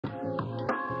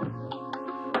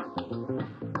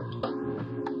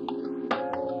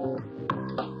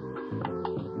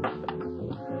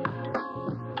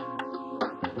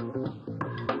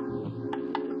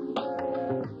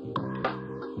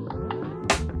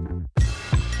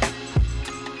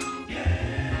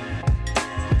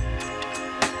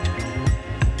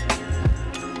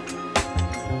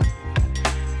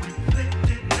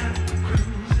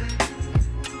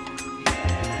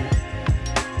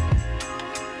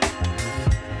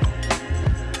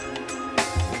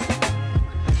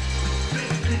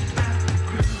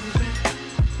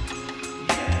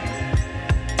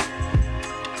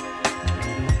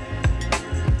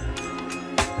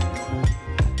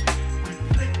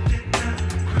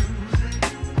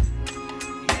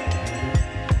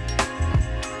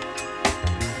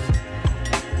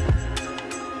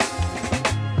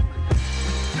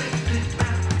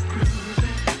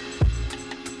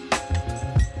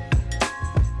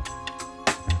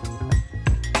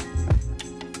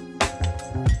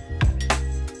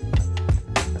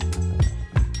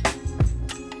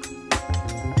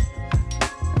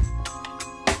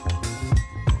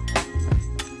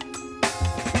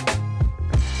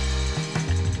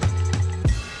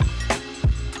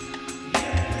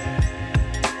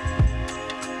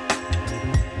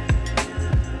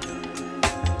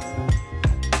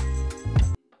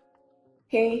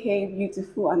Hey,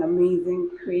 beautiful and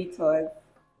amazing creators.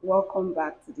 Welcome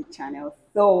back to the channel.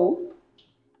 So,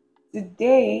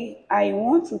 today I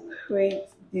want to create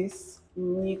this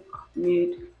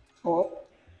Milkmaid top,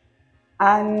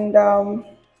 and I'm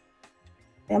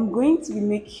going to be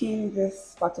making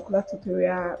this particular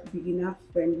tutorial beginner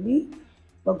friendly.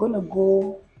 We're going to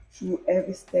go through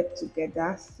every step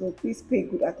together, so please pay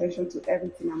good attention to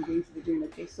everything I'm going to be doing.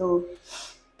 Okay, so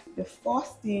the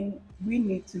first thing we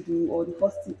need to do, or the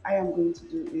first thing I am going to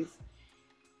do, is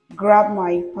grab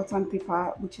my pattern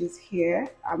paper, which is here.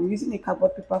 I'm using a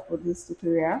cardboard paper for this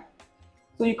tutorial,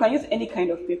 so you can use any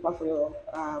kind of paper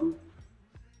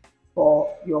for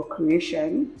your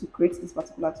creation to create this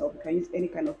particular top. You can use any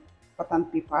kind of pattern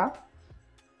paper,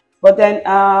 but then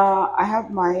I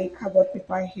have my cardboard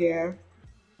paper here,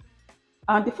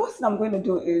 and the first thing I'm going to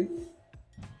do is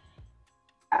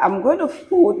I'm going to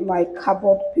fold my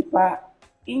cardboard paper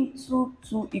into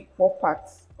 2 equal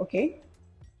parts. Okay,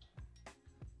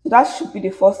 so that should be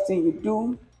the first thing you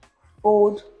do.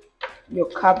 Fold your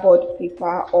cardboard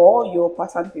paper or your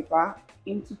pattern paper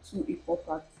into 2 equal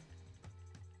parts,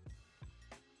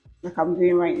 like I'm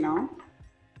doing right now.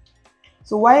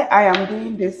 So why I am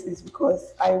doing this is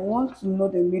because I want to know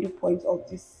the middle point of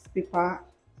this paper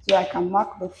so I can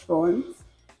mark the front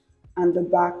and the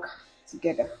back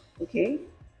together. Okay,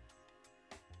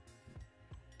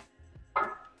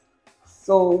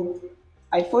 so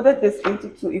I folded this into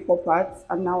 2 equal parts,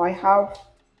 and now I have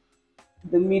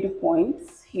the middle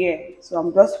points here. So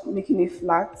I'm just making it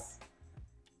flat.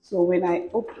 So when I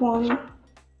open,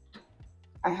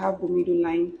 I have the middle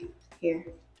line here.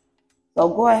 So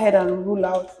I'll go ahead and rule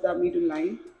out that middle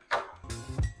line.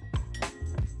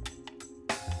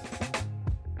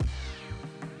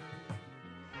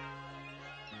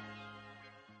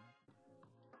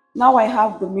 Now I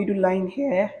have the middle line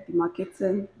here,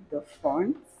 demarcating the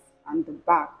front and the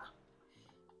back.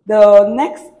 The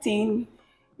next thing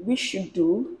we should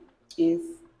do is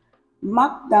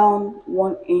mark down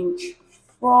 1 inch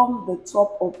from the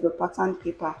top of the pattern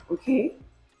paper. Okay,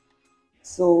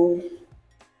 so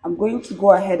I'm going to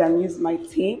go ahead and use my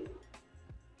tape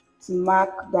to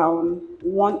mark down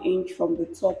 1 inch from the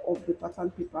top of the pattern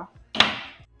paper.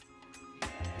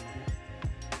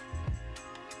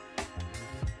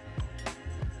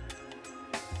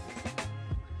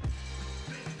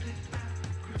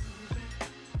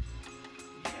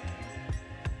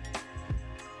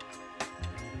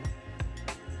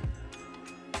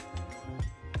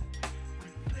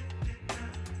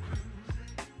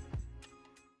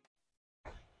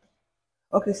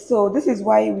 Okay, so this is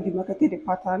why we demarcated the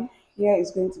pattern. Here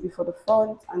is going to be for the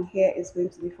front and here is going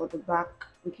to be for the back.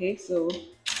 Okay, so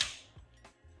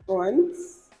front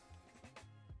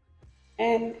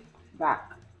and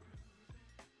back.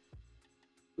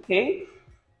 Okay,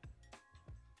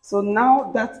 so now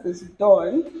that is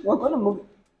done, we're gonna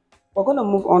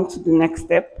move on to the next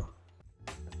step.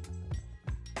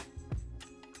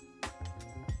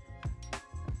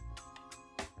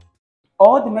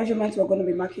 All the measurements we're going to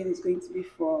be marking is going to be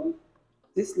from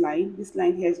this line. This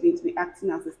line here is going to be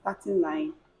acting as the starting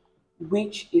line,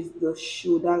 which is the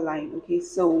shoulder line. Okay,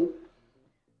 so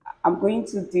I'm going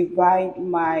to divide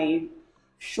my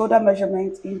shoulder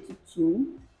measurement into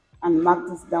 2 and mark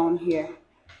this down here.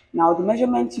 Now the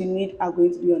measurements you need are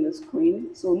going to be on the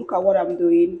screen. So look at what I'm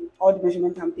doing, all the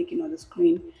measurements I'm taking on the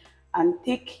screen, and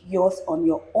take yours on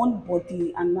your own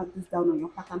body and mark this down on your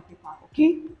pattern paper.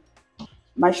 Okay,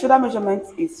 my shoulder measurement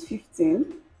is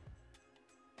 15.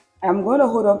 I'm going to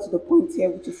hold on to the point here,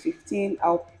 which is 15.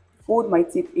 I'll fold my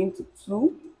tape into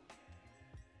 2.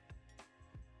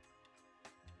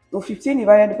 So 15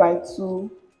 divided by 2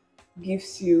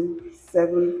 gives you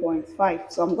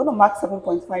 7.5. So I'm going to mark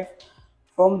 7.5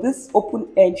 from this open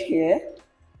edge here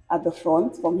at the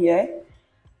front, from here,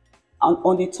 and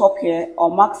on the top here, I'll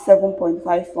mark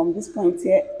 7.5 from this point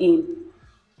here in.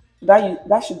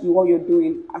 That should be what you're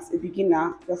doing as a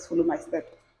beginner. Just follow my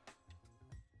step.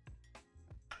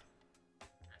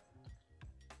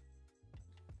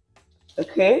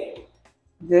 Okay,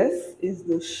 this is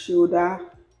the shoulder.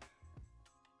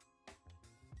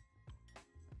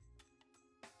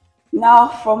 Now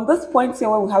from this point here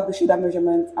where we have the shoulder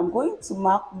measurement, I'm going to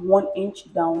mark 1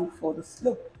 inch down for the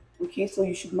slope. Okay, so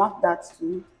you should mark that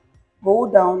to go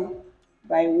down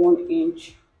by 1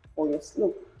 inch for your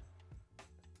slope.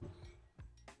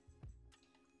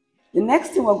 The next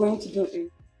thing we're going to do is,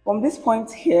 from this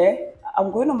point here, I'm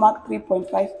going to mark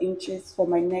 3.5 inches for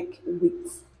my neck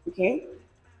width. Okay,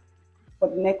 for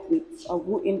the neck width, I'll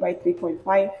go in by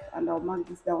 3.5 and I'll mark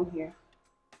this down here.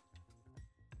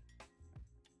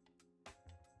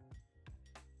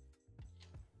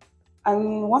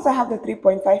 And once I have the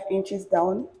 3.5 inches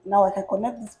down, now I can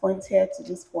connect this point here to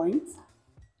this point,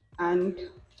 and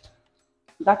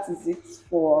that is it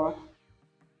for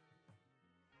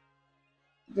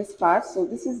this part. So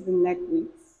this is the neck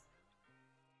width,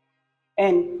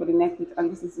 end for the neck width,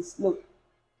 and this is the slope.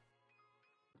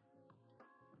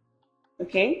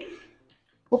 Okay,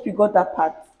 hope you got that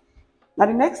part. Now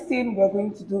the next thing we're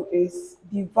going to do is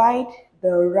divide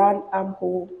the round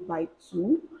armhole by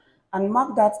 2 and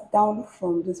mark that down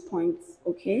from this point.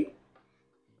 Okay,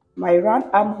 my round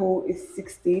armhole is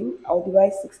 16. I'll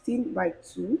divide 16 by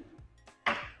 2.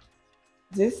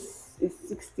 This is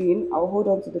 16. I'll hold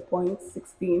on to the point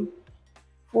 16,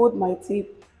 fold my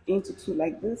tape into 2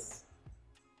 like this,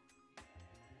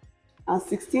 and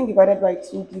 16 divided by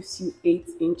 2 gives you 8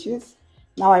 inches.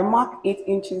 Now I mark 8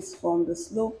 inches from the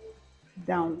slope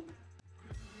down.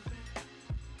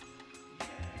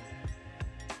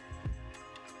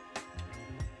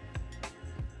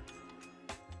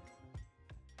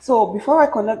 So before I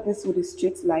connect this with a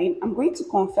straight line, I'm going to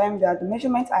confirm that the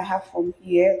measurement I have from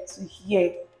here to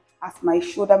here as my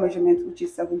shoulder measurement, which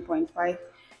is 7.5,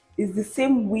 is the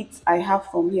same width I have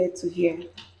from here to here.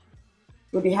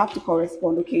 So they have to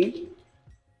correspond, okay?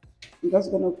 I'm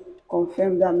just going to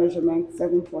confirm that measurement,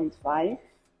 7.5.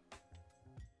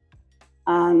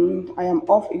 And I am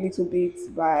off a little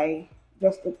bit by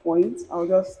just a point. I'll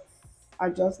just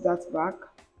adjust that back.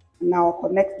 Now I'll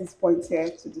connect this point here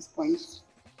to this point.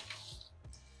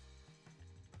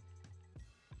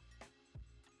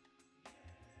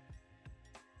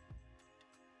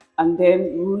 And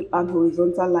then rule an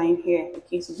horizontal line here.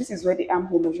 Okay, so this is where the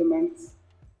armhole measurement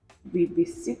will be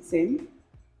sitting.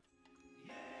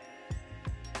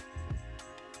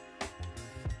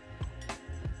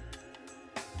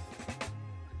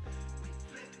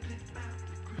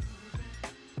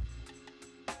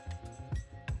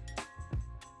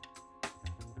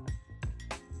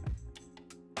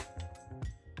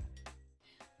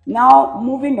 Now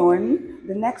moving on,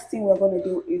 the next thing we're going to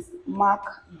do is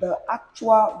mark the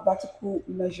actual vertical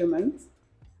measurement.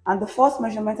 And the first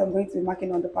measurement I'm going to be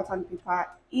marking on the pattern paper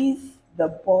is the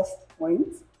bust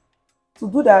point. To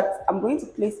do that, I'm going to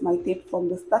place my tape from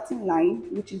the starting line,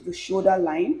 which is the shoulder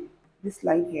line, this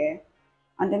line here,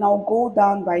 and then I'll go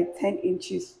down by 10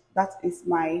 inches. That is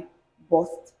my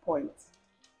bust point.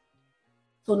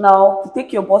 So now to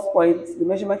take your bust point, the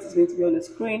measurement is going to be on the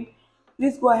screen.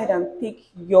 Please go ahead and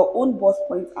take your own bust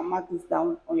point and mark this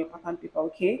down on your pattern paper,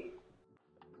 okay?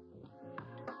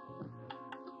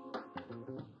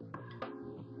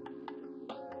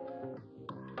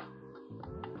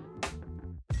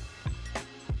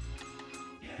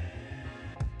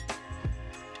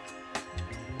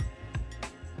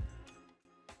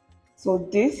 So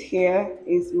this here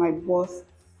is my bust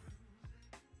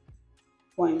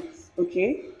point,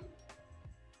 okay?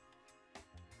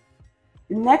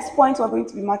 The next point we're going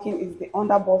to be marking is the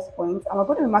under bust point, and we're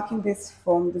going to be marking this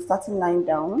from the starting line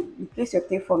down. You place your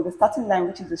tape from the starting line,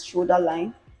 which is the shoulder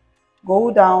line,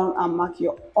 go down and mark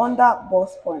your under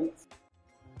bust point.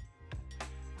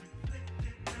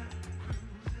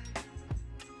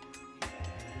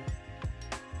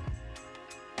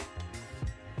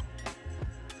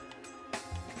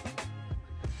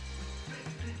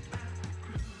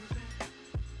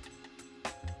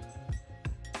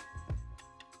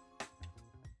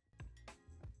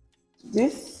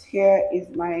 This here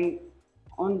is my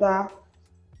under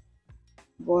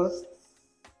bust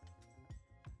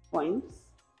points.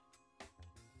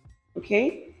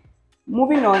 Okay,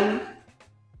 moving on,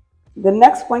 the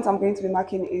next point I'm going to be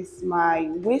marking is my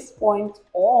waist point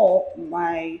or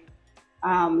my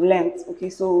length. Okay,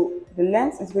 so the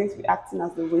length is going to be acting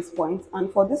as the waist point,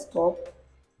 and for this top,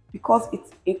 because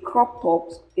it's a crop top,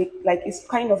 it's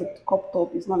kind of a crop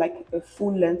top, it's not like a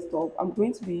full length top, I'm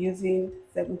going to be using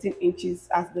 17 inches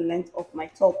as the length of my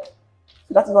top.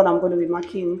 So that is what I'm going to be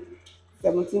marking,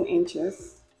 17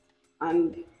 inches.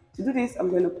 And to do this, I'm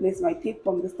going to place my tape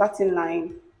from the starting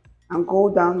line and go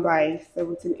down by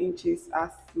 17 inches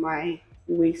as my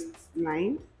waist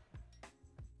line.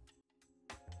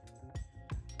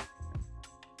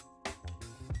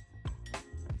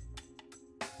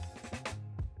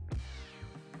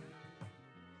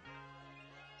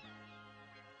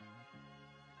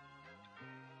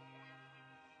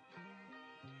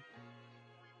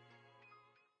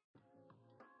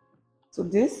 So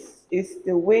this is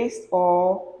the waist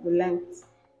or the length.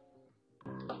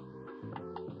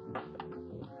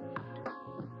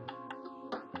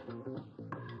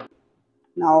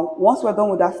 Now, once we're done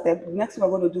with that step, the next thing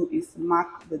we're going to do is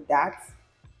mark the darts.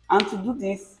 And to do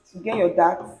this, to get your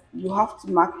darts, you have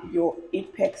to mark your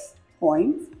apex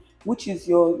point, which is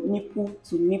your nipple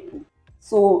to nipple.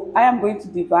 So I am going to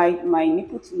divide my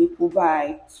nipple to nipple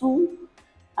by 2,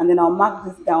 and then I'll mark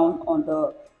this down on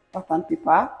the pattern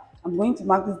paper. I'm going to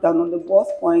mark this down on the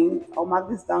bust point. I'll mark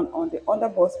this down on the under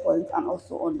bust point and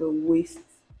also on the waist.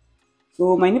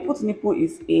 So my nipple to nipple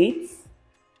is 8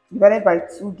 divided by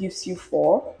 2 gives you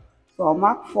 4. So I'll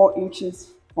mark 4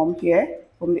 inches from here.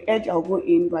 From the edge, I'll go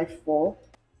in by 4.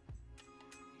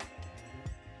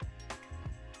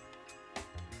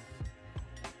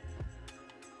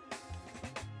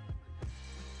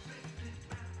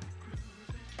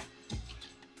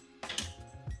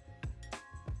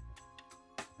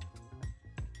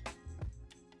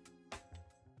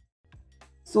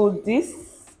 So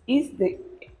this is the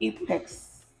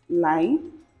apex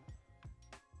line.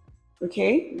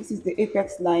 Okay, this is the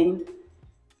apex line,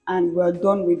 and we're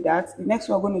done with that. The next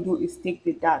one we're going to do is take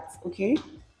the dart. Okay,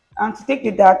 and to take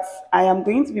the dart, I am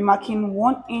going to be marking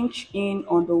 1 inch in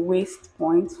on the waist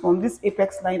point. From this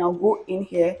apex line, I'll go in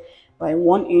here by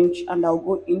 1 inch, and I'll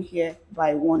go in here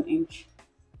by 1 inch.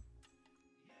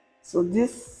 So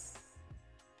this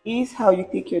is how you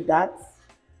take your dart.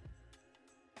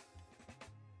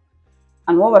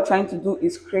 And what we're trying to do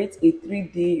is create a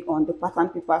 3D on the pattern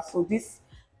paper. So this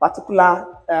particular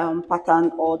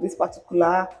pattern or this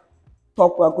particular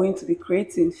top we're going to be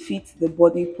creating fits the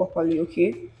body properly.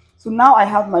 Okay, so now I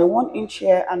have my 1 inch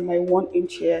here and my 1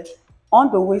 inch here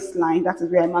on the waistline. That is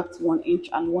where I marked 1 inch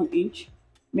and 1 inch,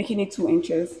 making it 2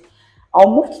 inches. I'll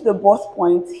move to the bust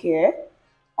point here.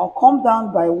 I'll come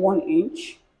down by 1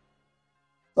 inch.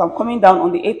 So I'm coming down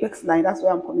on the apex line. That's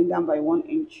where I'm coming down by 1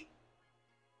 inch.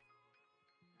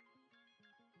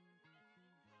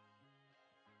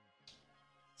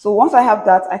 So once I have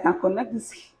that, I can connect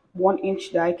this 1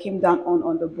 inch that I came down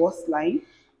on the bust line.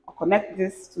 I'll connect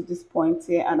this to this point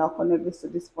here, and I'll connect this to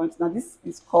this point. Now this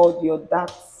is called your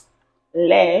dart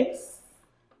legs,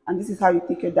 and this is how you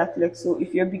take your dart legs. So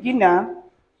if you're a beginner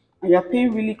and you're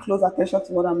paying really close attention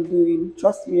to what I'm doing,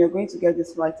 trust me, you're going to get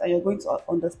this right, and you're going to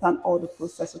understand all the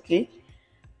process. Okay,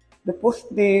 the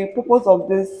purpose of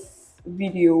this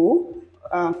video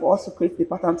for us to create the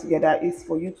pattern together is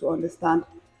for you to understand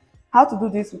how to do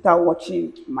this without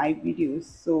watching my videos.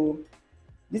 So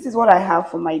this is what I have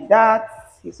for my darts.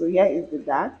 So here is the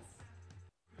dart.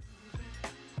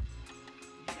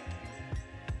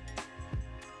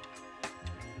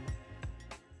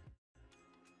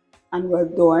 And we're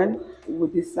done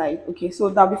with this side. Okay, so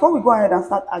now before we go ahead and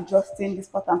start adjusting this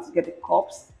pattern to get the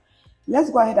cups, let's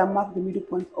go ahead and mark the middle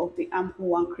point of the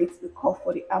armhole and create the cuff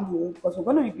for the armhole, because I'm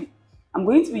going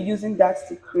to be using that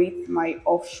to create my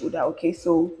off shoulder. Okay,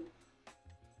 so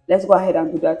let's go ahead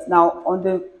and do that. Now on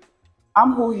the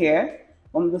armhole here,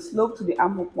 from the slope to the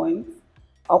armhole point,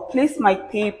 I'll place my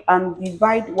tape and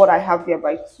divide what I have there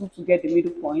by 2 to get the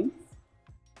middle point.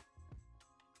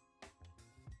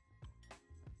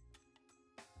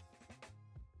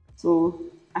 So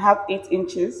I have 8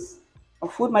 inches. I'll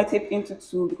fold my tape into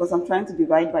 2 because I'm trying to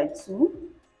divide by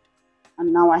 2.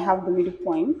 And now I have the middle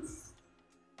point.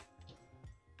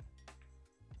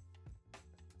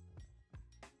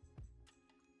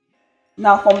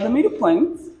 Now from the middle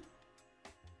point,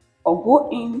 I'll go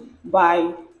in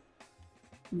by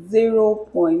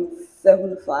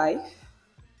 0.75.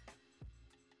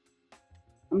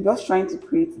 I'm just trying to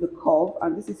create the curve,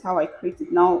 and this is how I create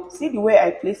it. Now see the way I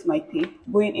place my tape,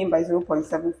 going in by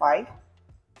 0.75.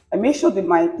 I make sure that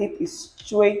my tape is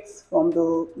straight from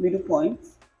the middle point,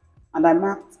 and I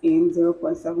marked in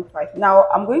 0.75. Now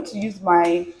I'm going to use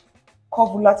my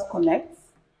curve ruler to connect.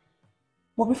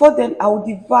 But before then, I'll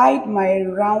divide my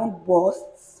round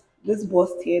bust, this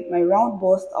bust here, my round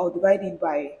bust, I'll divide it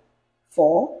by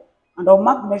 4, and I'll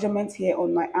mark the measurement here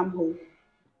on my armhole.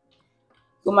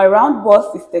 So my round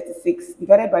bust is 36,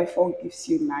 divided by 4 gives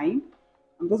you 9.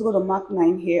 I'm just going to mark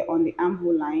 9 here on the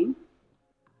armhole line.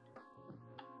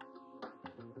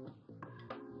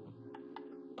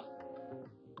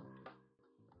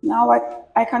 Now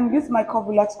I can use my curve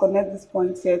ruler to connect this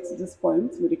point here to this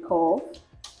point with the curve.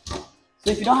 So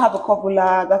if you don't have a curve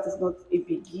ruler, that is not a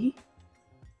biggie.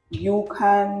 You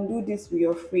can do this with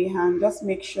your free hand. Just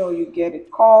make sure you get a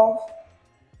curve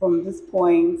from this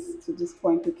point to this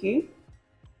point, okay?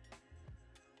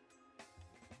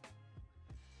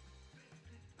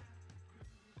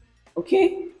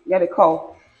 Okay, get a curve.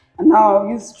 And now I'll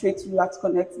use straight ruler to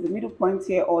connect the middle point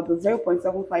here, or the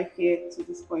 0.75 here to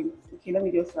this point. Okay, let me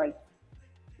just write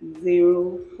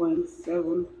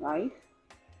 0.75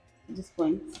 to this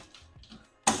point.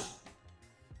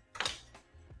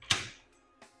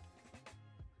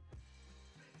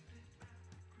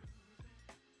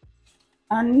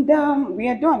 And we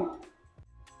are done.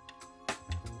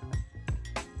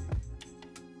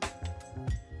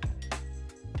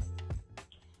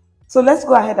 So let's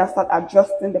go ahead and start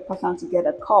adjusting the pattern to get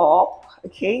a curve.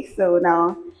 Okay, so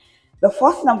now the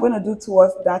first thing I'm going to do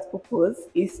towards that purpose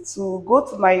is to go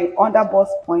to my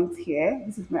underbust point here.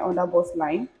 This is my underbust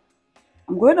line.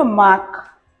 I'm going to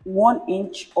mark 1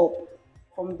 inch up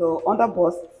from the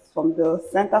underbust, from the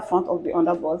center front of the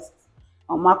underbust.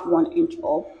 I'll mark 1 inch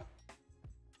up.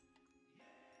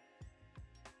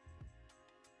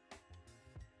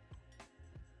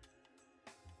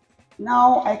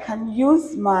 Now I can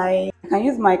use my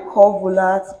curve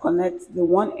ruler to connect the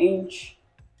 1 inch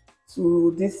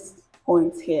to this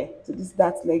point here, to this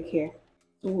dart leg here.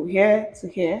 So here to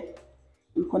here,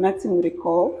 I'm connecting with a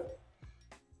curve.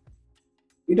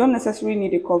 You don't necessarily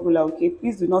need a curve ruler, okay?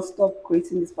 Please do not stop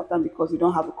creating this pattern because you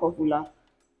don't have a curve ruler.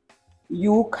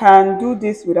 You can do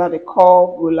this without a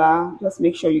curve ruler. Just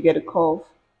make sure you get a curve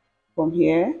from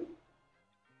here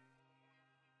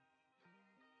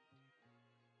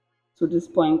to this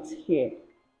point here,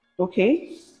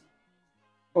 okay?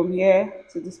 From here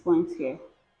to this point here.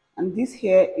 And this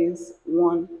here is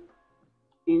 1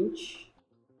 inch,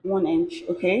 1 inch,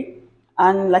 okay?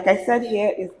 And like I said,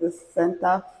 here is the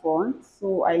center front,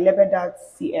 so I labeled that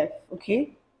CF,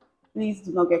 okay? Please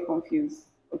do not get confused,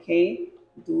 okay?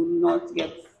 Do not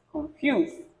get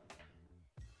confused.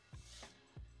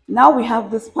 Now we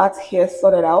have this part here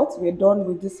sorted out. We're done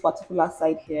with this particular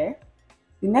side here.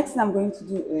 The next thing I'm going to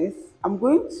do is I'm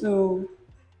going to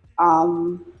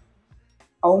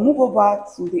I'll move over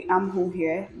to the armhole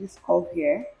here, this curve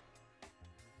here,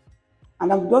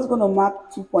 and I'm just going to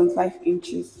mark 2.5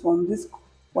 inches from this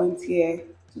point here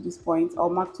to this point. I'll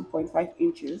mark 2.5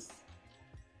 inches.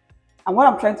 And what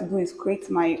I'm trying to do is create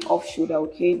my off shoulder,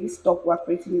 okay? This top we're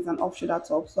creating is an off shoulder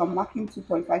top. So I'm marking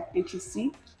 2.5 inches,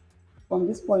 see? From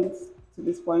this point to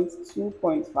this point,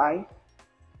 2.5.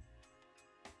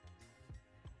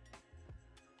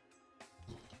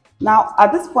 Now,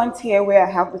 at this point here where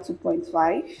I have the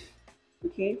 2.5,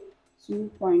 okay,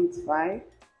 2.5,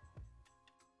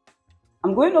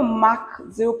 I'm going to mark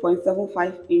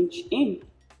 0.75 inch in.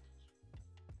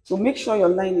 So make sure your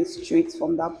line is straight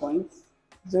from that point,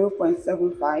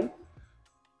 0.75.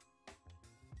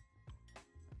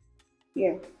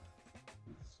 Here.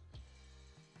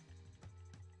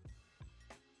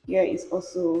 Here is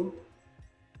also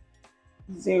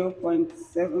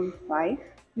 0.75.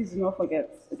 Please do not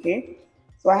forget, okay?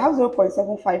 So I have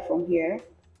 0.75 from here.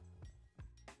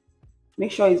 Make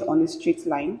sure it's on a straight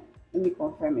line. Let me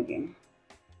confirm again.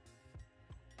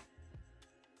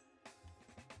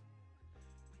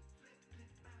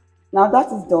 Now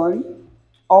that is done,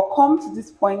 I'll come to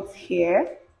this point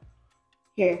here.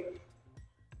 Here.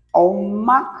 I'll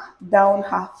mark down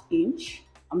 ½ inch.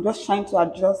 I'm just trying to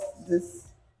adjust this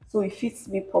so it fits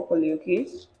me properly, okay?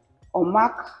 I'll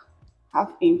mark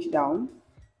 ½ inch down.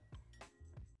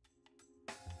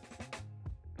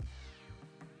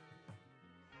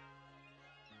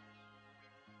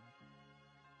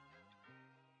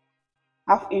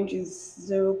 ½ inch is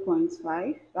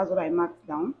 0.5. That's what I marked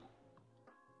down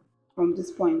from this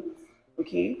point,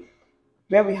 okay?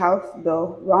 Where we have the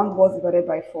round bust divided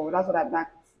by 4. That's what I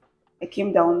marked. I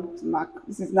came down to mark.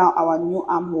 This is now our new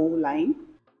armhole line.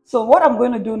 So what I'm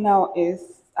going to do now is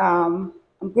I'm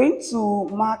going to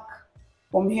mark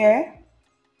from here.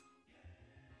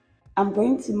 I'm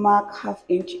going to mark ½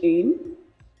 inch in.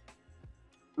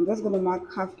 I'm just going to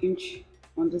mark ½ inch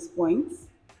on this point,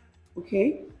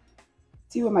 okay?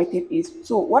 See where my tape is.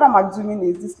 So what I'm assuming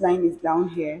is this line is down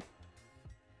here,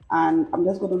 and I'm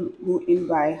just going to go in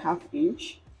by ½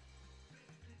 inch.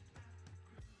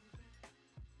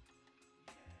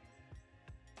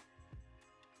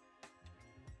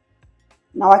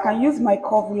 Now I can use my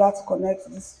curve ruler to connect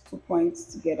these 2 points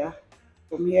together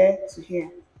from here to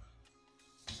here.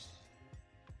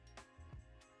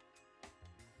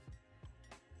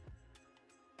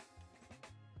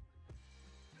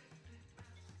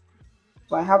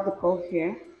 So I have the curve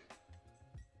here,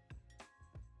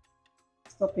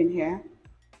 stop in here,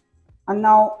 and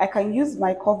now I can use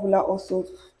my curve ruler also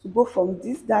to go from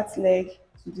this dart leg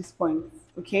to this point,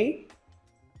 okay?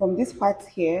 From this part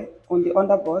here on the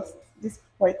underbust, this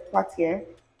part here,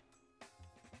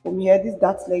 from here, this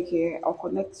dart leg here, I'll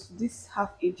connect to this ½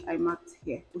 inch I marked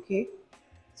here, okay?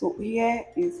 So here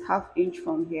is ½ inch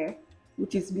from here,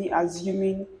 which is me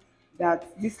assuming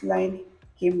that this line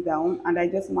came down and I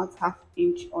just marked ½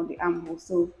 inch on the armhole.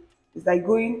 So it's like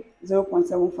going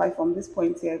 0.75 from this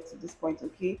point here to this point,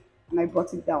 okay? And I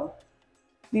brought it down.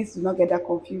 Please do not get that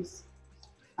confused.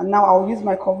 And now I'll use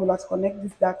my curve ruler to connect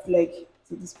this dart leg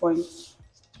to this point.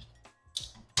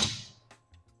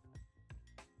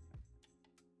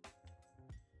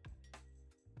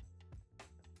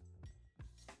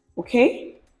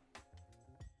 Okay?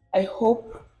 I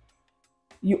hope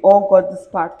you all got this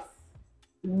part.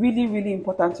 Really, really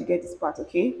important to get this part,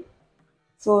 okay?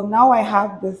 So now I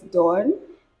have this done.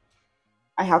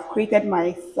 I have created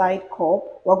my side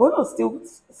cup. We're going to still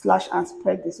slash and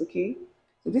spread this, okay?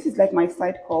 So this is like my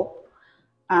side cup.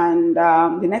 And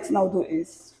the next thing I'll do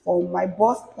is for my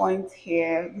bust point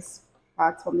here, this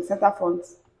part from the center front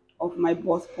of my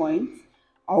bust point,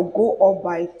 I'll go up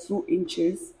by 2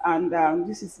 inches. And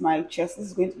this is my chest. This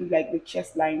is going to be like the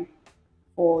chest line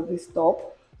for this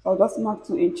top. So I'll just mark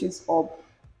 2 inches up.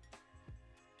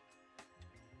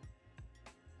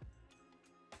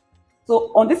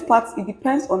 So on this part, it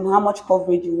depends on how much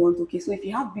coverage you want. Okay, so if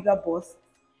you have bigger bust,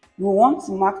 you want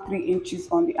to mark 3 inches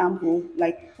on the armhole,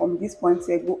 like from this point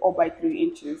here, go up by 3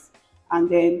 inches, and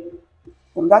then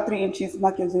from that 3 inches,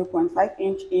 mark your 0.5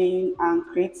 inch in and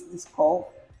create this curve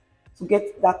to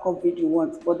get that coverage you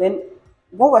want. But then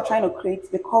what we're trying to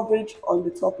create, the coverage on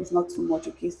the top is not too much.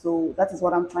 Okay, so that is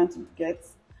what I'm trying to get.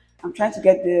 I'm trying to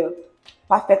get the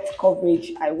perfect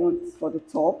coverage I want for the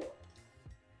top.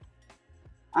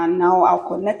 And now I'll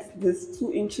connect this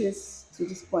 2 inches to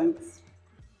this point.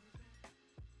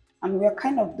 And we're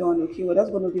kind of done, okay? We're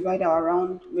just going to divide our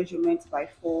round measurements by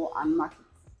 4 and mark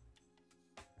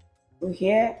it. So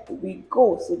here we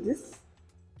go. So this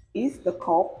is the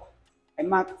cup. I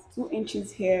marked 2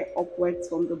 inches here upwards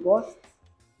from the bust,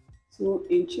 2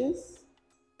 inches.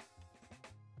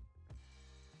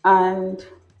 And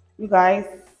you guys,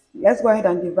 let's go ahead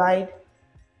and divide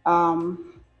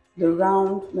the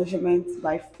round measurements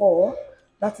by 4.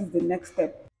 That is the next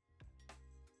step.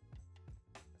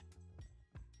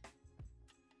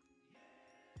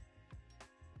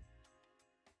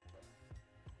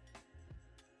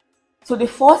 So the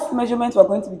first measurement we're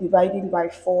going to be dividing by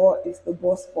 4 is the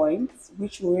bust point,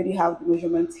 which we already have the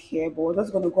measurements here, but we're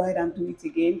just going to go ahead and do it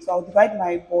again. So I'll divide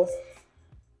my bust,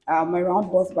 my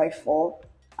round bust by 4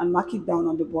 and mark it down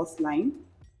on the bust line.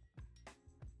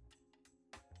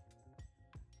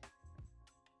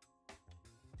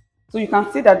 So you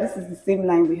can see that this is the same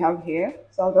line we have here.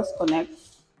 So I'll just connect.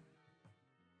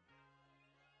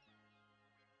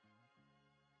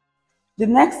 The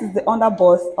next is the under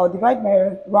bust. I'll divide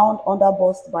my round under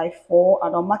bust by 4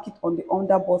 and I'll mark it on the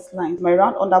under bust line. My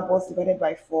round under bust divided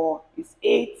by 4 is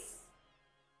 8.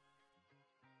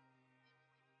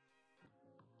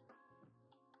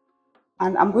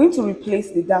 And I'm going to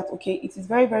replace the dart, okay? It is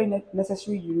very, very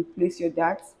necessary you replace your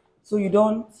dart so you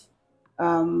don't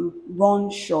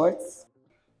run short.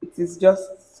 It is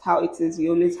just how it is.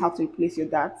 You always have to replace your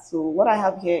dart. So what I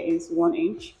have here is 1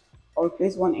 inch. I'll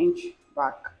replace 1 inch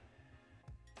back.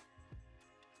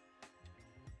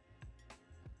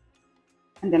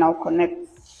 And then I'll connect.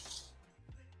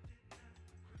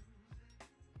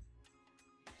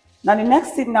 Now the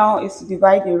next thing now is to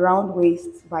divide the round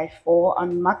waist by 4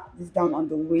 and mark this down on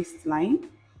the waistline.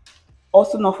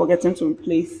 Also not forgetting to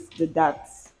replace the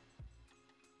darts.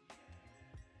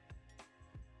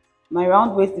 My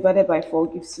round waist divided by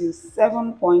 4 gives you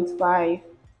 7.5,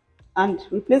 and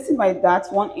replacing my dart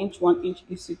 1 inch 1 inch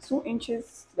gives you 2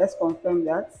 inches. Let's confirm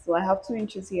that. So I have 2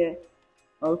 inches here.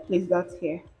 I'll place that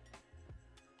here.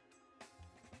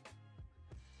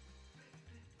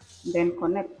 Then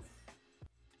connect.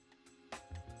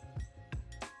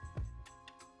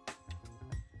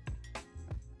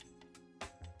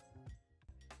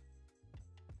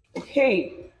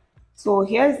 Okay, so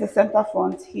here's the center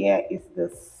front, here is the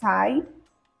side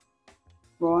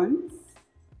front,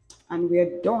 and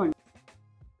we're done.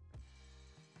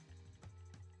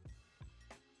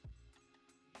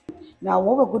 Now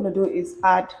what we're going to do is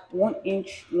add 1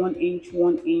 inch 1 inch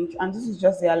 1 inch, and this is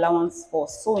just the allowance for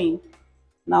sewing.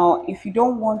 Now if you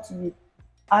don't want to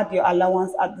add your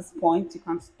allowance at this point, you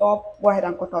can stop, go ahead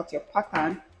and cut out your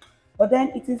pattern, but then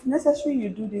it is necessary you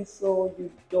do this so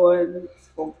you don't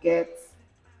forget.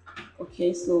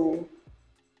 Okay, so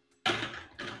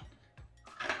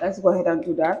let's go ahead and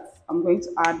do that. I'm going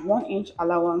to add 1 inch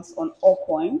allowance on all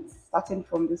points, starting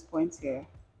from this point here.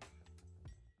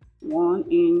 1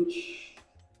 inch,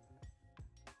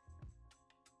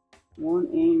 1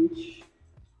 inch,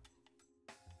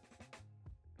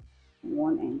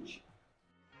 1 inch.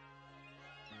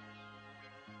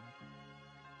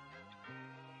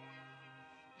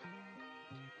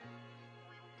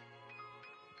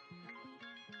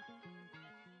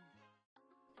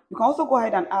 You can also go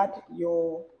ahead and add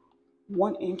your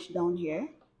 1 inch down here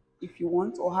if you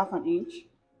want, or half an inch.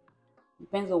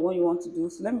 Depends on what you want to do.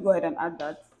 So let me go ahead and add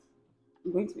that.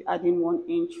 I'm going to be adding 1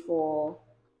 inch for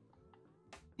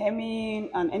hemming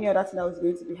and any other thing that was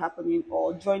going to be happening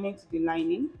or joining to the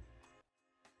lining.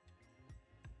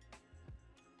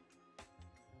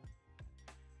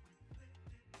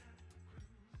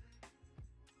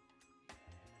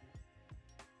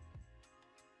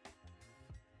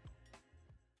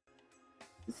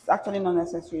 This is actually not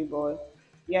necessary, but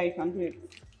yeah, you can do it.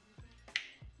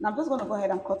 Now I'm just going to go ahead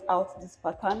and cut out this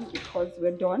pattern because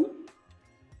we're done.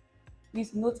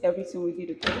 Please note everything we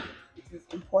did, okay? It is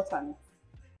important.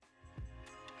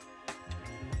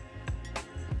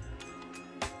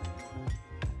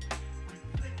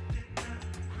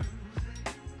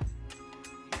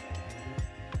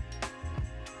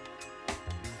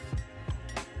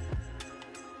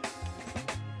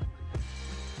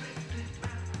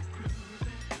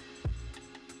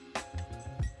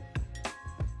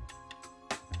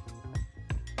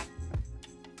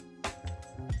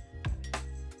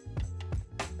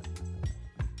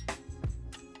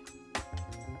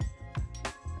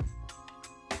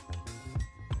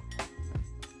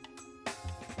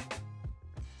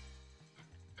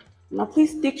 Now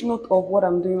please take note of what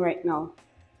I'm doing right now.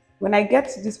 When I get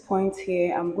to this point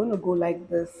here, I'm going to go like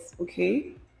this,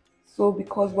 okay? So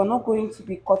because we're not going to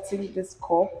be cutting this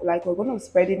cup, like we're going to be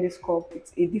spreading this cup,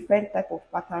 it's a different type of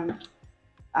pattern.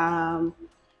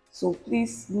 So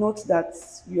please note that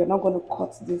you're not going to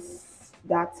cut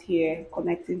that here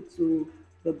connecting to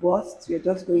the bust. You're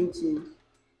just going to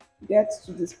get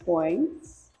to this point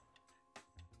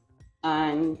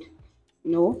and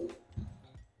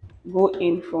go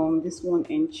in from this 1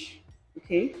 inch,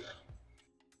 okay?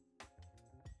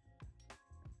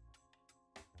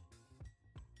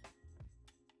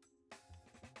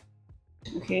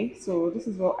 Okay, so this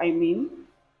is what I mean.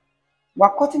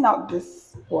 We're cutting out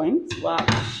this point.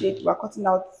 We're cutting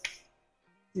out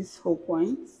this whole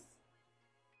point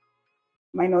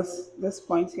minus this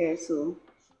point here. So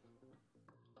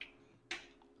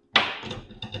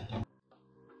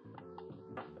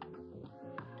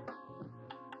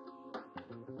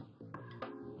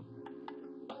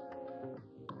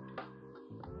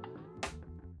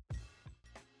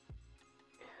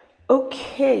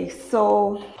okay,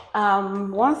 so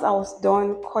once I was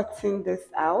done cutting this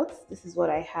out, this is what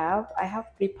I have. I have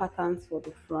 3 patterns for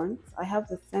the front. I have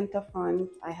the center front,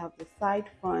 I have the side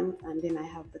front, and then I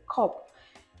have the cup.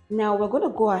 Now we're going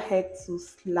to go ahead to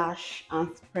slash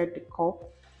and spread the cup,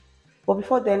 but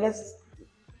before then let's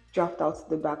draft out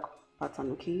the back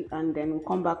pattern, okay? And then we'll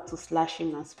come back to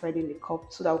slashing and spreading the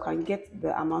cup so that we can get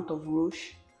the amount of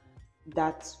ruche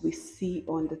that we see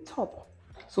on the top.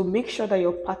 So make sure that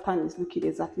your pattern is looking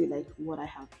exactly like what I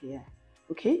have here,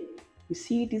 okay? You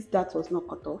see this dart was not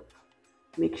cut off.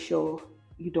 Make sure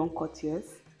you don't cut yours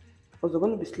because we're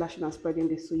going to be slashing and spreading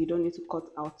this, so you don't need to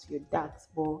cut out your darts.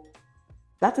 But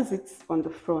that is it on the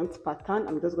front pattern.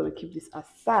 I'm just going to keep this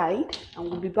aside and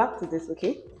we'll be back to this,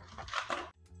 okay?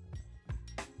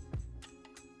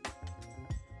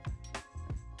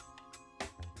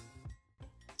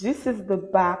 This is the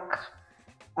back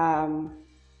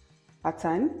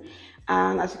pattern,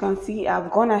 and as you can see,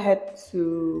 I've gone ahead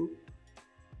to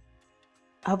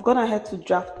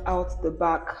draft out the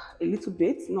back a little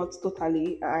bit, not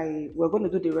totally. We're going to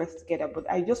do the rest together, but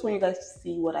I just want you guys to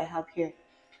see what I have here.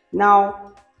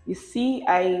 Now you see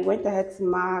I went ahead to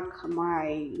mark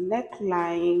my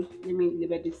neckline. Let me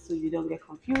label this so you don't get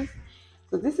confused.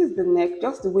 So this is the neck,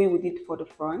 just the way we did for the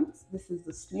front. This is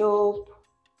the slope.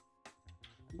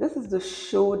 This is the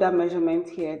shoulder measurement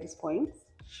here at this point,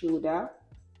 shoulder.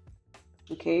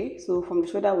 Okay, so from the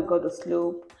shoulder we got the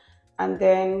slope, and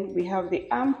then we have the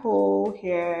armhole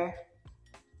here.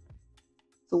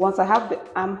 So once I have the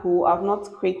armhole, I've not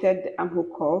created the armhole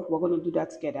curve. We're going to do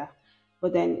that together.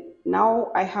 But then now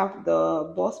I have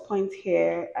the bust point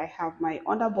here, I have my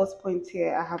under bust point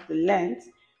here, I have the length,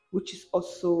 which is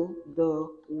also the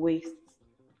waist.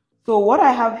 So what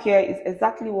I have here is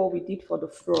exactly what we did for the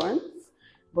front,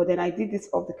 but then I did this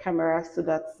off the camera so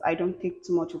that I don't take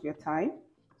too much of your time.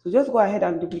 So just go ahead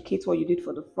and duplicate what you did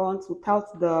for the front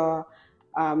without the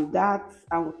darts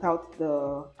and without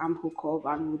the armhole curve,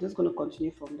 and we're just going to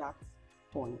continue from that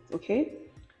point, okay?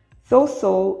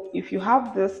 So if you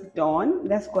have this done,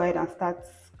 let's go ahead and start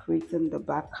creating the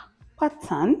back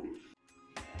pattern.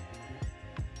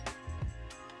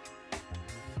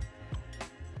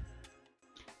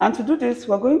 And to do this,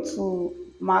 we're going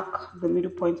to mark the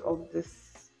middle point of this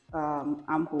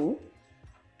armhole.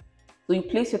 So you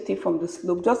place your tape from the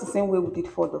slope just the same way we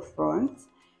did for the front.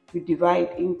 You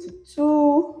divide into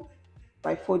 2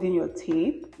 by folding your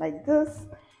tape like this,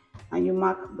 and you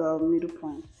mark the middle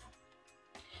point.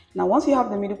 Now once you have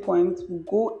the middle point, we'll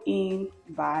go in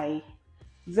by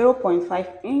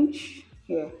 0.5 inch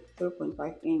here,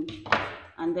 0.5 inch,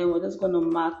 and then we're just going to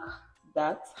mark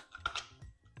that.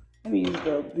 Let me use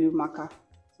the blue marker.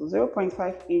 So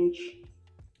 0.5 inch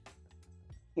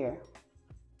here.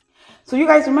 So you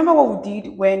guys remember what we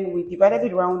did when we divided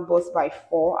the round bust by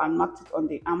 4 and marked it on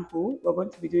the armhole? We're going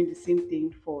to be doing the same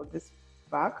thing for this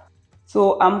back.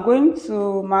 So I'm going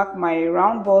to mark my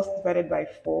round bust divided by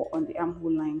 4 on the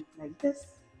armhole line like this.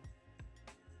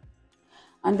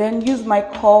 And then use my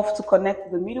curve to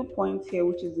connect the middle point here,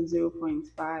 which is the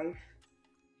 0.5,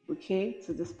 okay,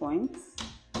 to this point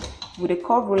with a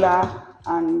curve ruler.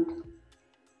 And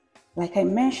like I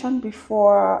mentioned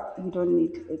before, you don't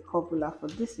need a curve ruler for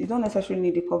this. You don't necessarily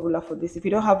need a curve ruler for this. If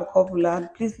you don't have a curve ruler,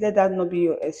 please let that not be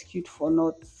your excuse for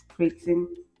not creating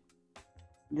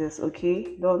this,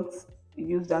 okay? Don't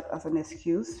use that as an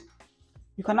excuse.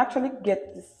 You can actually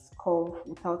get this curve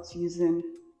without using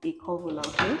a curve ruler,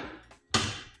 okay?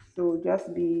 So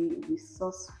just be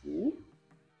resourceful.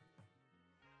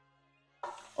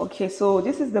 Okay, so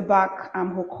this is the back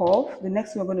armhole curve. The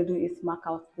next thing we're going to do is mark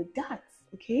out the darts,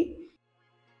 okay?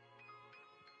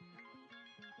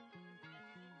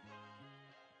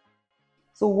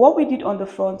 So what we did on the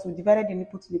front, we divided the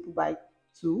nipple to nipple by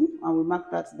 2, and we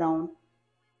marked that down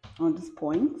on these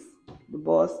points, the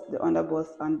bust, the under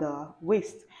bust, and the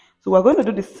waist. So we're going to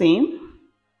do the same.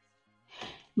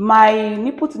 My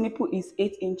nipple to nipple is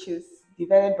 8 inches,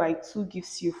 divided by 2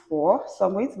 gives you 4. So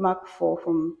I'm going to mark 4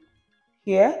 from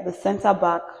here, the center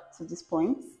back to this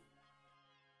point.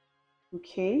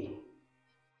 Okay.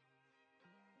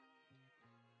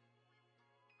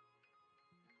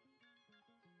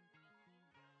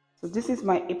 So this is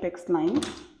my apex line.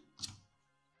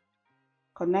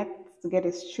 Connect to get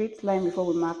a straight line before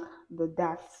we mark the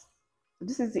darts. So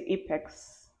this is the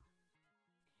apex.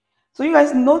 So you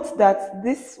guys note that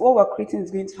this, what we're creating,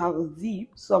 is going to have a zip.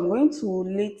 So I'm going to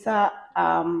later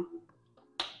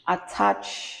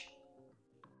attach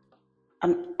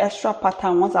an extra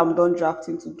pattern once I'm done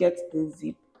drafting to get the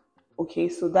zip. Okay,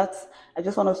 so that's, I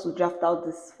just want us to draft out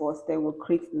this first, then we'll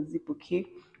create the zip. Okay,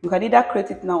 you can either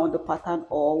create it now on the pattern,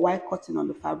 or while cutting on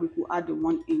the fabric we'll add the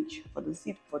 1 inch for the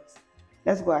zip, but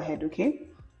let's go ahead. Okay,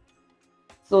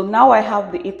 so now I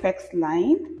have the apex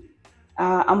line.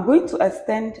 I'm going to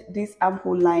extend this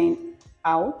armhole line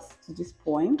out to this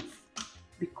point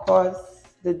because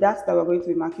the darts that we're going to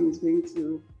be marking is going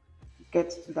to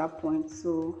get to that point.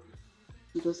 So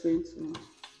I'm just going to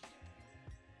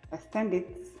extend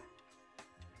it.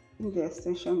 I think the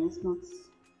extension is not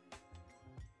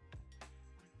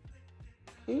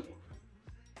okay.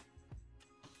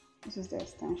 This is the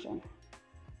extension,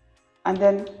 and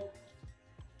then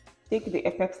take the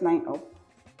apex line up.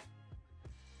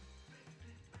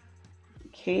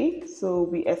 Okay, so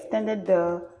we extended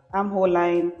the armhole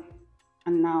line,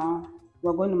 and now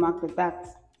we're going to mark the darts.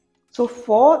 So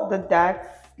for the darts,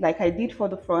 like I did for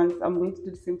the front, I'm going to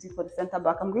do the same thing for the center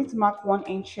back. I'm going to mark 1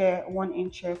 inch here, 1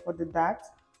 inch here for the darts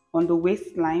on the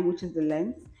waistline, which is the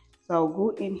length. So I'll go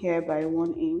in here by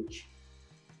 1 inch,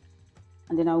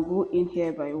 and then I'll go in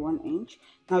here by 1 inch.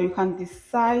 Now you can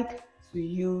decide to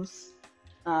use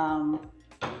 ½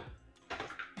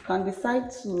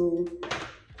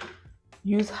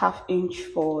 inch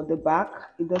for the back.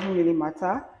 It doesn't really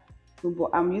matter. So, but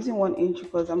I'm using 1 inch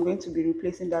because I'm going to be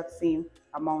replacing that same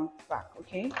amount back.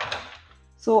 Okay,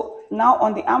 so now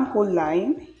on the armhole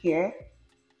line here,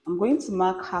 I'm going to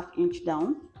mark ½ inch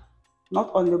down,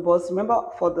 not on the bust. Remember,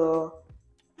 for the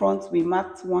front we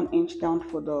marked 1 inch down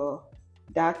for the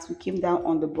darts. We came down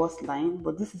on the bust line,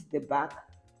 but this is the back.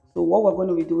 So what we're going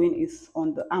to be doing is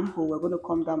on the armhole, we're going to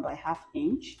come down by ½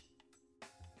 inch.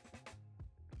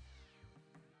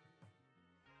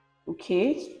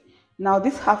 Okay, now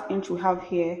this ½ inch we have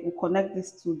here, we'll connect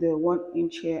this to the 1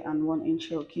 inch here and 1 inch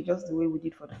here. Okay, just the way we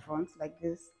did for the front, like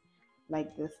this,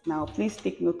 like this. Now please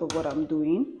take note of what I'm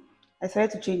doing. I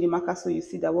decided to change the marker so you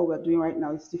see that what we're doing right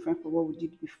now is different from what we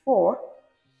did before.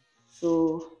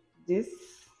 So this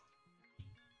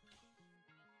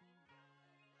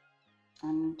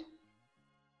and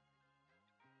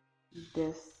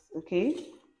this. Okay,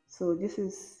 so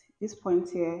this point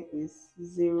here is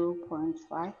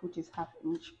 0.5, which is ½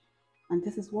 inch, and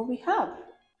this is what we have.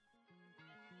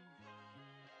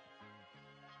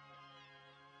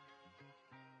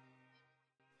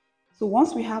 So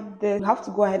once we have this, we have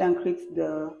to go ahead and create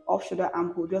the off-shoulder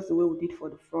armhole just the way we did for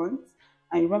the front.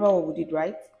 And remember what we did,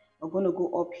 right? We're going to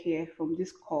go up here from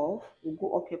this curve. We'll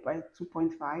go up here by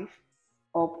 2.5,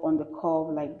 up on the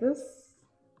curve like this.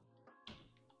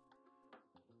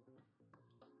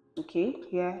 Okay,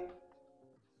 here,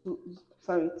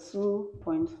 sorry,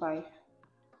 2.5.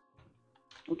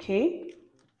 Okay,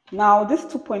 now this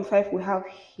 2.5 we have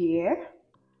here,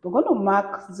 we're going to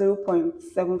mark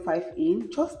 0.75 in,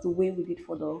 just the way we did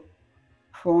for the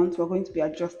front. We're going to be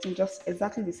adjusting just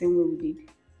exactly the same way we did.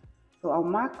 So I'll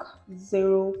mark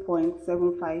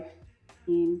 0.75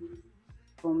 in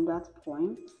from that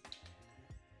point.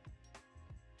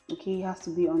 Okay, it has to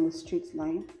be on the straight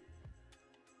line.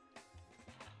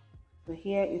 So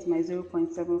here is my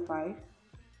 0.75.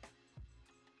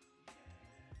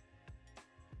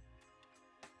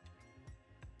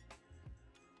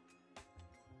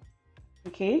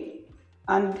 Okay,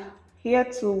 and here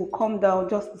to come down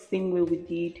just the same way we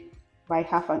did by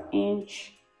 1/2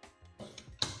 inch.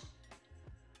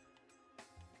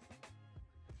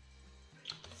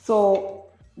 So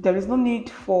there is no need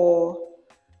for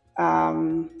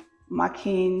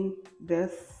marking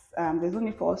this. There's no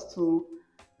need for us to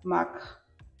mark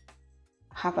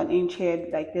 1/2 inch here.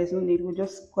 Like, there's no need. We're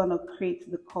just gonna create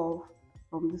the curve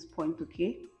from this point.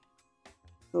 Okay,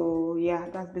 so yeah,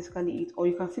 that's basically it. Or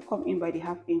you can still come in by the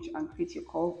 1/2 inch and create your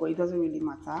curve, but it doesn't really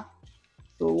matter.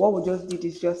 So what we just did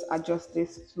is just adjust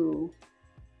this to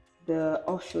the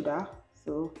off shoulder.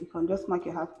 So you can just mark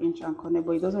your 1/2 inch and connect,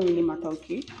 but it doesn't really matter.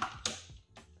 Okay,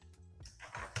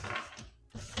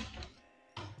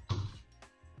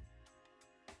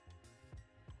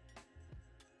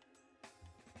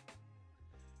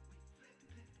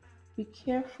 be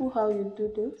careful how you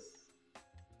do this.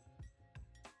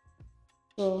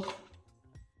 So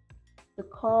the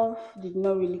curve did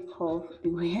not really curve the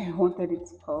way I wanted it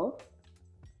to curve.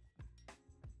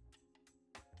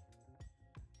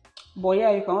 But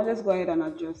yeah, you can always go ahead and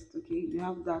adjust. Okay, you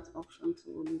have that option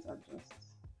to always adjust.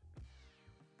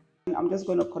 And I'm just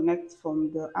going to connect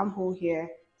from the armhole here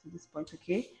to this point.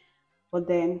 Okay, but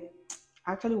then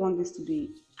I actually want this to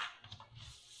be,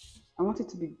 I want it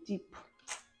to be deep.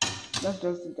 Let's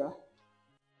just do that.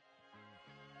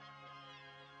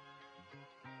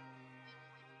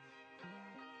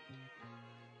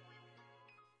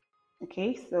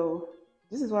 Okay, so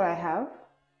this is what I have.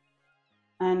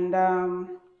 And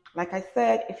like I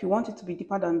said, if you want it to be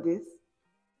deeper than this,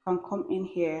 you can come in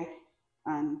here.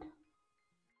 And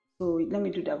so let me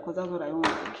do that because that's what I want.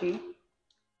 Okay,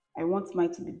 I want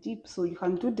mine to be deep, so you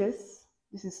can do this.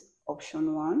 This is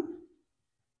option 1.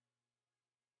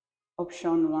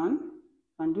 Option 1,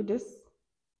 you can do this.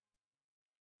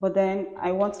 But then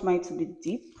I want mine to be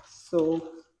deep,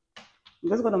 so I'm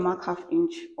just going to mark 1/2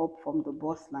 inch up from the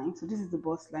bust line. So this is the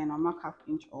bust line. I'll mark 1/2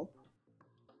 inch up.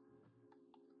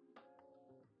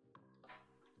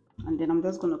 And then I'm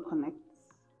just going to connect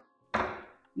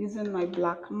using my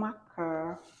black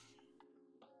marker.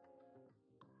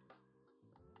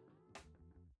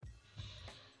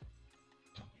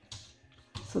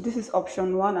 So this is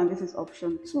option 1 and this is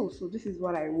option 2. So this is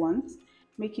what I want.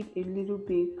 Make it a little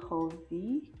bit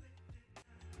curvy.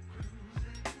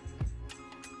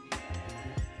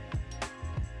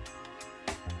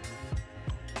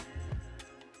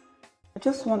 I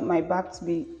just want my back to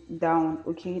be down.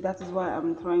 Okay, that is why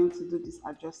I'm trying to do this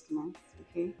adjustment.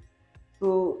 Okay,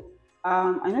 so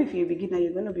I know if you're a beginner,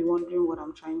 you're going to be wondering what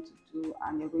I'm trying to do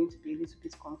and you're going to be a little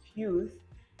bit confused,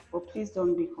 but please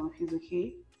don't be confused.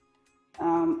 Okay,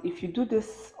 if you do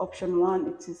this option 1,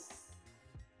 it is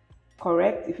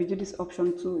correct. If you do this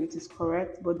option 2, it is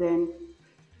correct. But then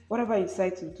whatever you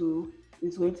decide to do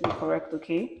is going to be correct.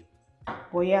 Okay,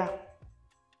 but yeah,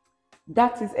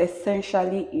 that is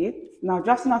essentially it. Now,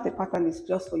 drafting out a pattern is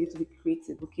just for you to be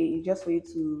creative. Okay, it's just for you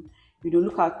to,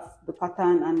 look at the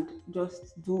pattern and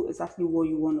just do exactly what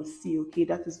you want to see. Okay,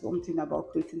 that is one thing about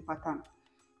creating pattern.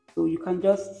 So you can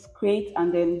just create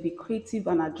and then be creative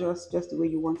and adjust just the way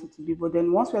you want it to be. But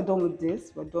then once we're done with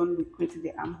this, we're done with creating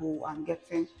the armhole and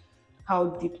getting how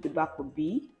deep the back will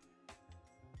be.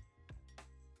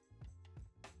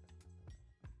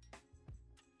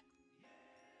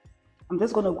 I'm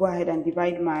just going to go ahead and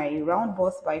divide my round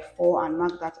bust by 4 and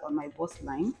mark that on my bust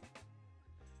line.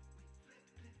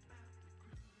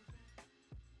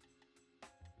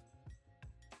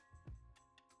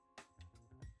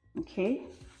 Okay,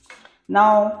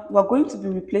 now we're going to be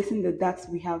replacing the darts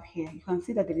we have here. You can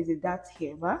see that there is a dart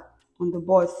here, right, on the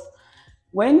bust.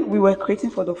 When we were creating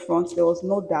for the front, there was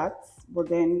no darts, but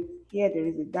then here there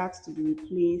is a dart to be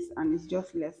replaced and it's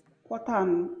just less, 1/4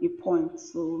 and a point.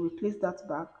 So replace that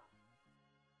back,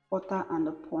 1/4 and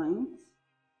a point,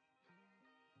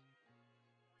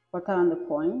 1/4 and a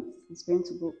point. It's going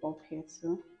to go up here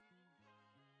too.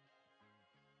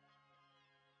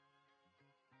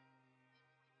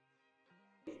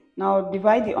 Now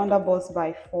divide the under bust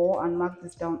by 4 and mark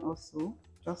this down also,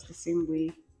 just the same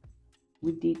way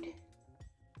we did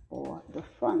for the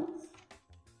front.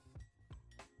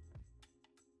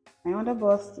 My under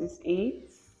bust is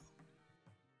 8.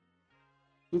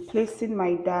 Replacing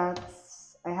my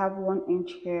darts, I have 1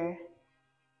 inch here.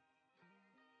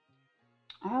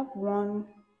 I have one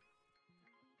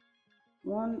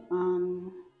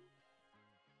and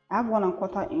I have 1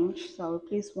 1/4 inch, so I'll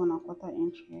replace 1 1/4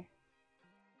 inch here.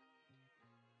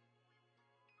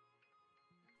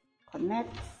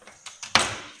 Connect.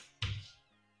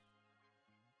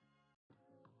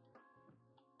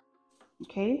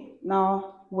 Okay,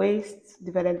 now waist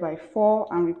divided by 4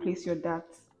 and replace your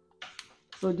dots.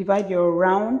 So divide your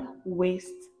round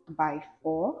waist by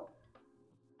 4.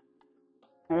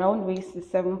 Round waist is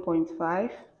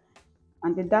 7.5,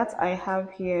 and the dart I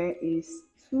have here is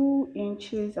 2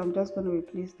 inches. I'm just going to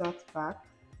replace that back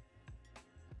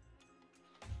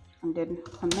and then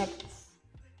connect.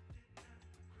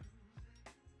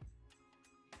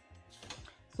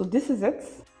 So this is it.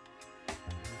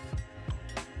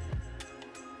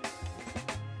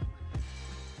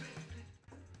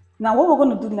 Now what we're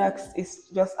going to do next is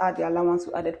just add the allowance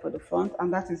we added for the front,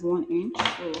 and that is 1 inch.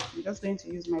 So I'm just going to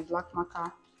use my black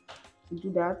marker to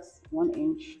do that. 1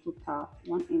 inch total,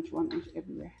 1 inch, 1 inch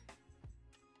everywhere.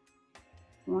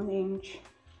 1 inch,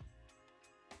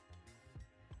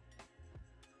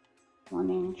 1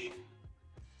 inch,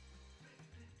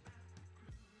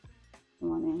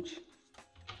 1 inch.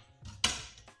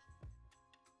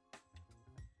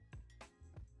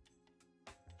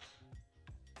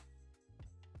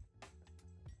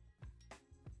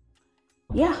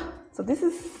 Yeah, so this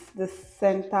is the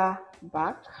center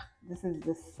back, this is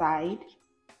the side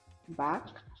back,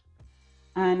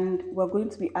 and we're going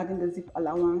to be adding the zip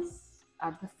allowance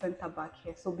at the center back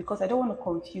here. So because I don't want to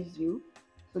confuse you,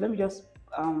 so let me just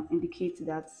indicate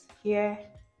that here,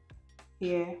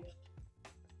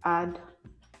 add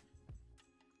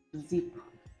zip.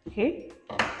 Okay,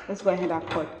 let's go ahead and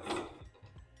cut.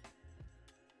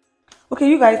 Okay,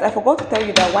 you guys, I forgot to tell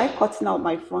you that while cutting out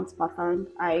my front pattern,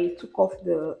 I took off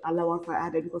the allowance I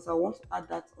added because I want to add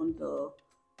that on the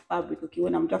fabric. Okay,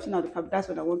 when I'm drafting out the fabric, that's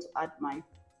when I want to add my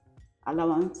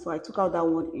allowance. So I took out that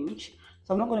 1 inch.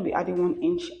 So I'm not going to be adding 1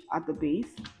 inch at the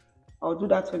base. I'll do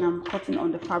that when I'm cutting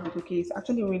on the fabric. Okay, it's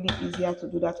actually really easier to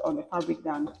do that on the fabric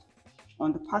than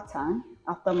on the pattern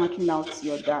after marking out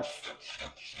your darts.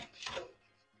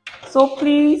 So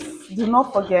please do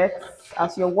not forget,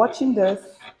 as you're watching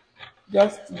this,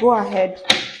 just go ahead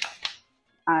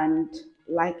and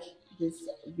like this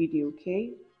video.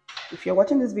 Okay, if you're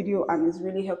watching this video and it's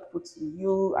really helpful to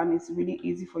you and it's really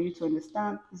easy for you to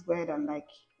understand, please go ahead and like.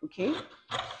 Okay,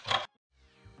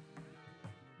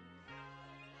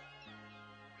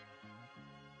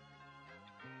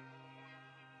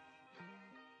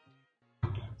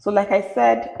 so like I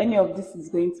said, any of this is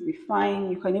going to be fine.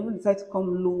 You can even decide to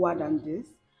come lower than this.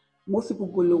 Most people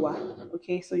go lower.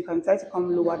 Okay, so you can decide to come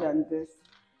lower than this.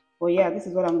 But yeah, this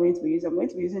is what I'm going to be using. I'm going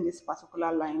to be using this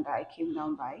particular line that I came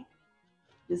down by,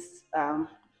 this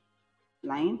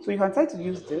line. So you can decide to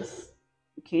use this.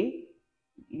 Okay,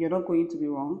 you're not going to be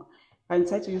wrong. You can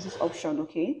decide to use this option.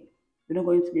 Okay, you're not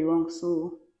going to be wrong.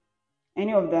 So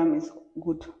any of them is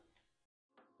good.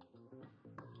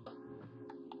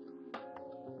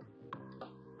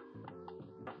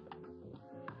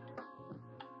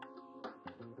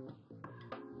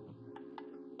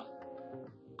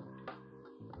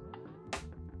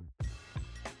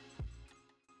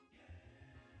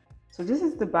 So this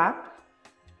is the back.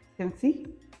 You can see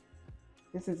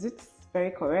this is it,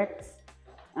 very correct.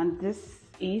 And this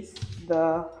is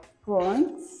the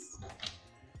front.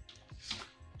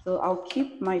 So I'll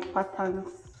keep my patterns,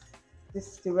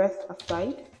 the rest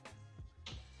aside,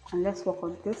 and let's work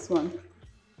on this one.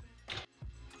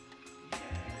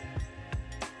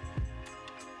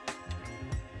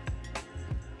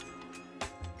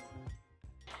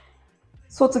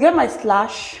 So to get my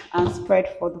slash and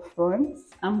spread for the front,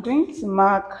 I'm going to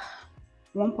mark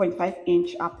 1.5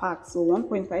 inch apart. So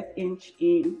 1.5 inch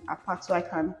in apart so I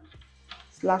can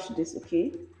slash this.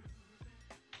 Okay.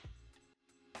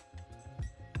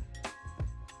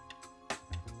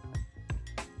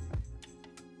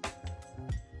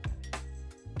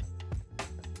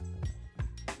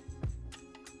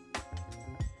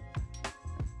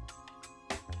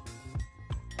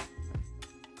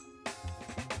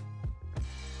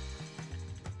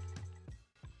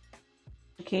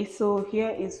 Okay, so here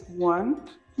is one.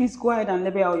 Please go ahead and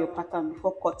label out your pattern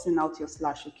before cutting out your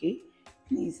slash. Okay,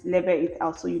 please label it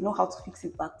out so you know how to fix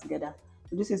it back together.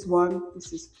 So this is 1,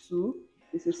 this is 2,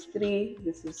 this is 3,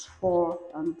 this is 4,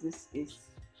 and this is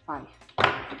 5.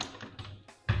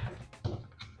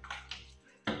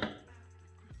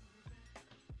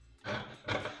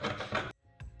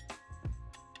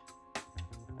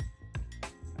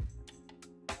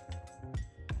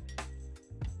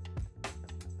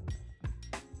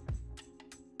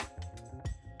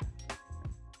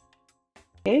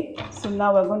 Okay, so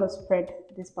now we're going to spread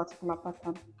this particular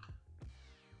pattern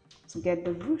to get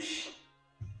the ruche.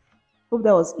 Hope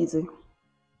that was easy. So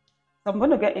I'm going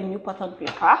to get a new pattern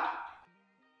paper.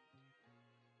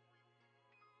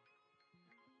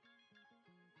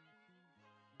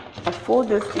 I fold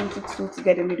this into 2 to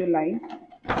get a middle line.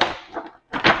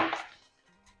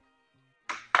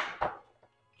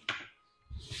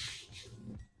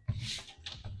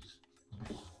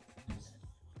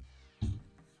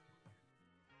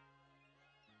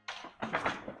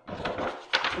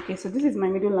 Okay, so this is my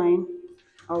middle line.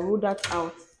 I'll roll that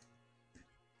out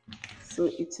so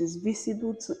it is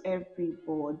visible to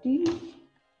everybody.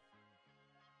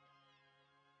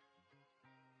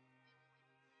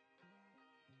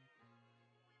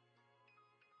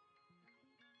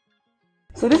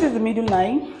 So this is the middle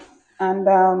line,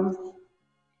 and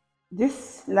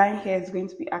this line here is going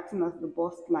to be acting as the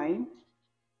bust line.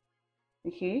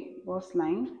 Okay, bust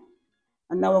line.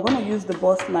 And now we're going to use the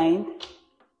bust line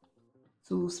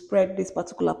to spread this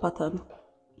particular pattern.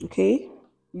 Okay,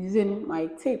 using my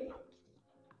tape.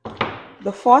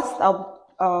 The first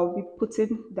I'll be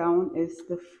putting down is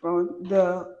the front,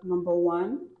 the number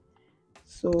 1.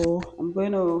 So I'm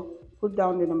going to put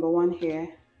down the number 1 here.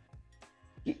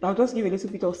 I'll just give a little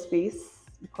bit of space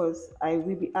because I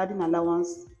will be adding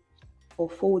allowance for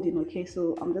folding. Okay,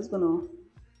 so I'm just going to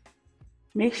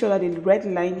make sure that the red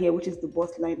line here, which is the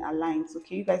bust line, aligns.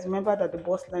 Okay, you guys remember that the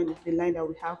bust line is the line that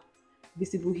we have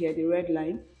visible here, the red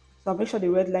line. So I'll make sure the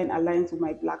red line aligns with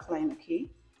my black line. Okay,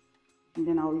 and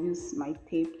then I'll use my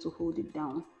tape to hold it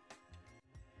down.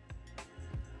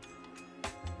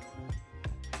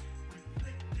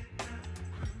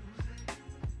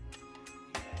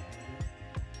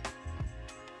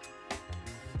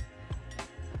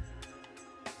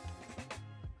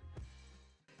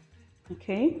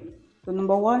 Okay, so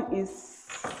number 1 is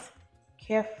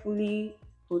carefully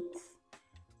put.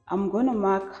 I'm going to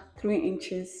mark 3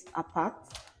 inches apart,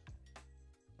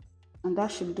 and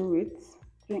that should do it.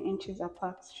 3 inches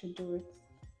apart should do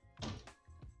it.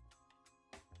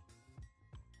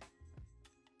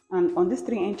 And on these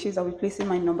 3 inches, I'll be placing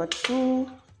my number 2,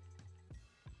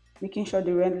 making sure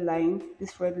the red line,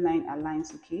 this red line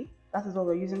aligns. Okay, that is what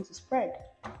we're using to spread.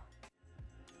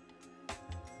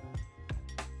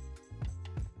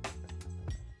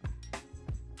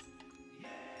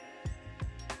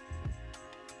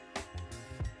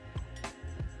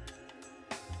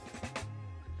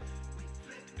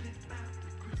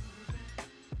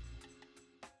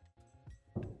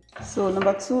 So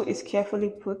number 2 is carefully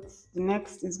put. The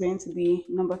next is going to be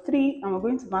number 3, and we're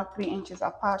going to mark 3 inches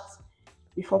apart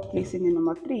before placing the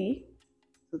number 3.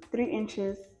 So 3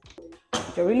 inches.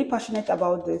 If you're really passionate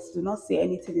about this, do not say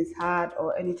anything is hard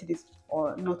or anything is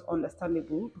or not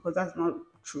understandable, because that's not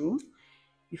true.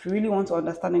 If you really want to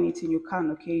understand anything, you can.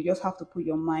 Okay, you just have to put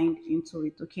your mind into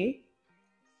it. Okay,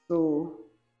 so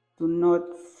do not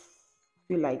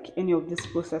feel like any of this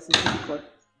process is difficult.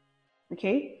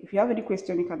 Okay, if you have any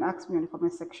question, you can ask me in the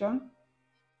comment section.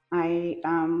 I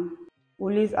am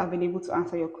always available to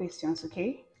answer your questions.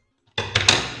 Okay,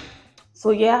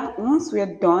 so yeah, once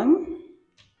we're done,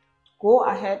 go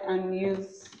ahead and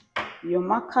use your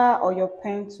marker or your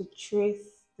pen to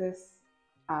trace this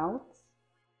out.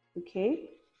 Okay,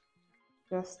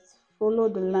 just follow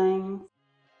the line.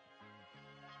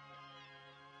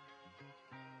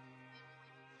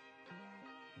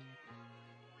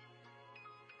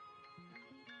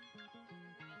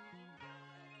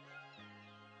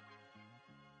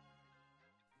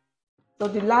 So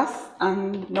the last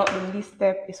and not the least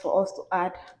step is for us to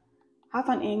add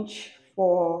 1/2 inch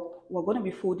for, we're going to be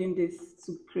folding this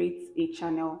to create a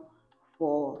channel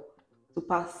to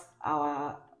pass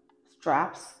our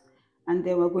straps, and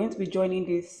then we're going to be joining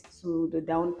this to the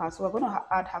down part. So we're going to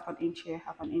add 1/2 inch here,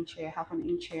 1/2 inch here, 1/2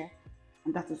 inch here,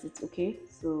 and that is it. Okay,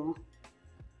 so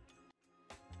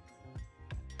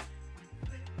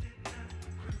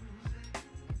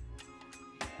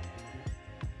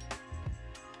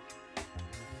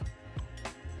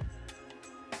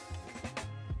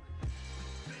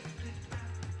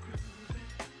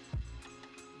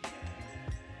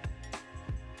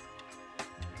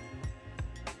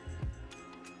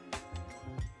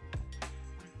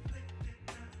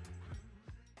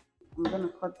I'm going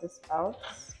to cut this out.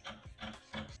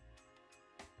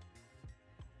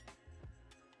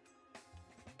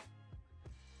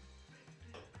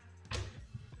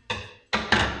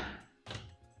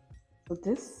 So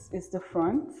this is the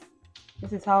front.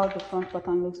 This is how the front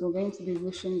pattern looks. We're going to be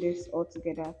ruching this all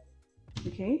together.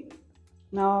 Okay,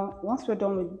 now once we're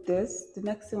done with this, the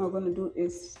next thing we're going to do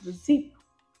is the zip.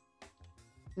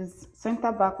 This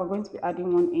center back, we're going to be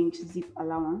adding 1 inch zip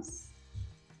allowance,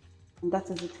 and that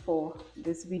is it for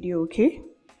this video. Okay,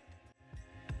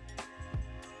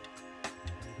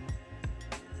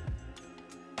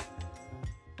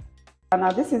 and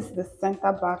now this is the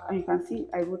center back, and you can see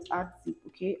I wrote add zip.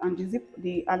 Okay, and the zip,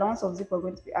 the allowance of zip we're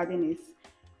going to be adding is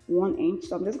 1 inch.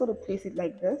 So I'm just going to place it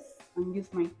like this and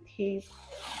use my tape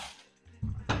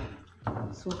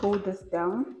to hold this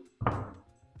down.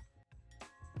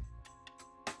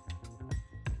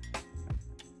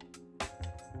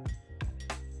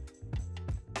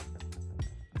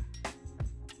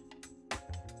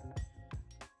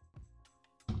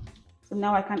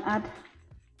 now I can add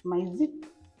my zip.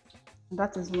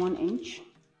 That is 1 inch.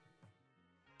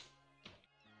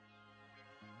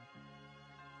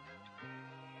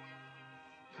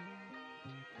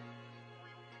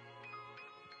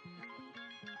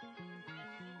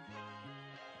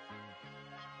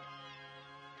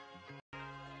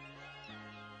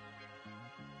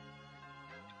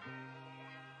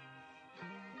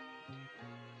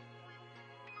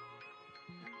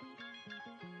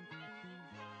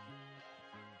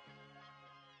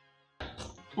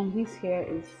 And this here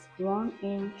is 1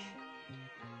 inch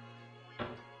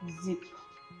zip.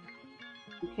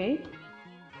 Okay,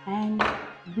 and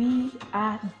we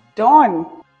are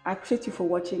done. I appreciate you for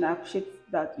watching. I appreciate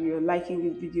that you're liking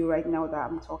this video right now that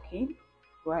I'm talking.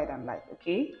 Go ahead and like,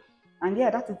 okay? And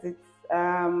yeah, that is it.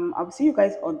 I'll see you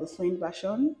guys on the sewing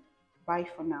version. Bye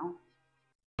for now.